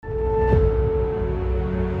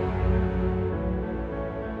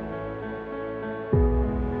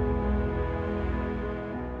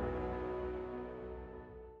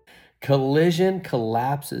Collision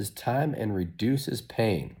collapses time and reduces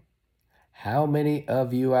pain. How many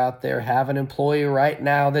of you out there have an employee right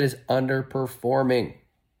now that is underperforming?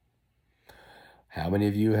 How many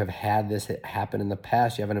of you have had this happen in the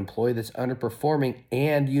past? You have an employee that's underperforming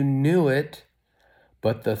and you knew it,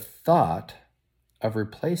 but the thought of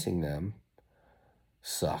replacing them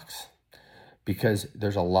sucks because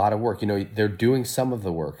there's a lot of work. You know, they're doing some of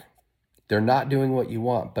the work. They're not doing what you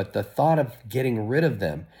want, but the thought of getting rid of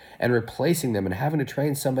them and replacing them and having to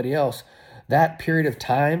train somebody else, that period of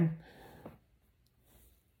time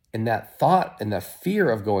and that thought and the fear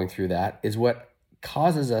of going through that is what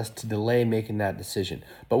causes us to delay making that decision.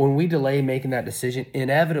 But when we delay making that decision,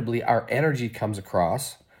 inevitably our energy comes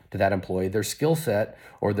across to that employee, their skill set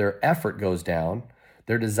or their effort goes down,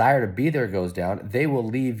 their desire to be there goes down, they will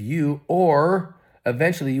leave you or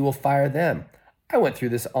eventually you will fire them. I went through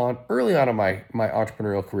this early on in my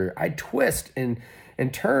entrepreneurial career. I twist and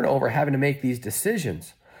turn over having to make these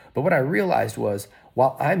decisions. But what I realized was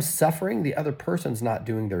while I'm suffering, the other person's not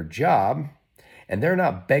doing their job and they're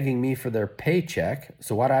not begging me for their paycheck.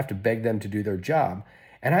 So why do I have to beg them to do their job?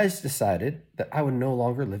 And I just decided that I would no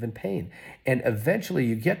longer live in pain. And eventually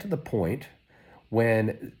you get to the point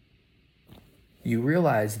when you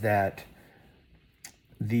realize that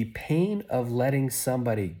the pain of letting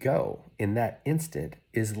somebody go in that instant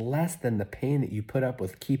is less than the pain that you put up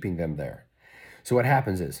with keeping them there. So what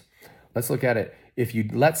happens is, let's look at it. If you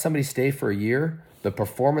let somebody stay for a year, the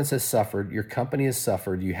performance has suffered, your company has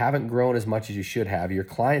suffered, you haven't grown as much as you should have, your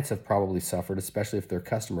clients have probably suffered, especially if they're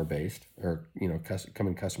customer based or come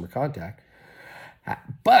in customer contact.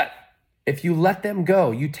 But if you let them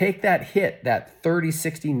go, you take that hit, that 30,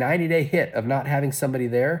 60, 90-day hit of not having somebody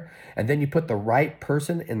there, and then you put the right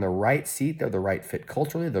person in the right seat. They're the right fit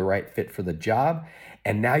culturally, the right fit for the job,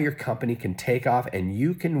 and now your company can take off and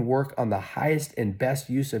you can work on the highest and best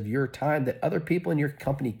use of your time that other people in your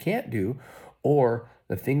company can't do, or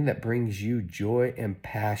the thing that brings you joy and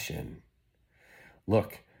passion.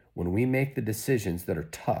 Look, when we make the decisions that are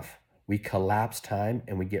tough, we collapse time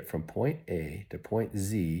and we get from point A to point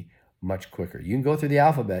Z much quicker. You can go through the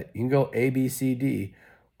alphabet, you can go A, B, C, D,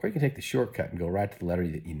 or you can take the shortcut and go right to the letter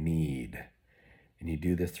that you need. And you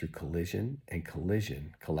do this through collision, and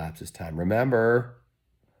collision collapses time. Remember,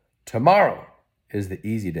 tomorrow is the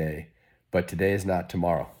easy day, but today is not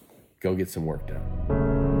tomorrow. Go get some work done.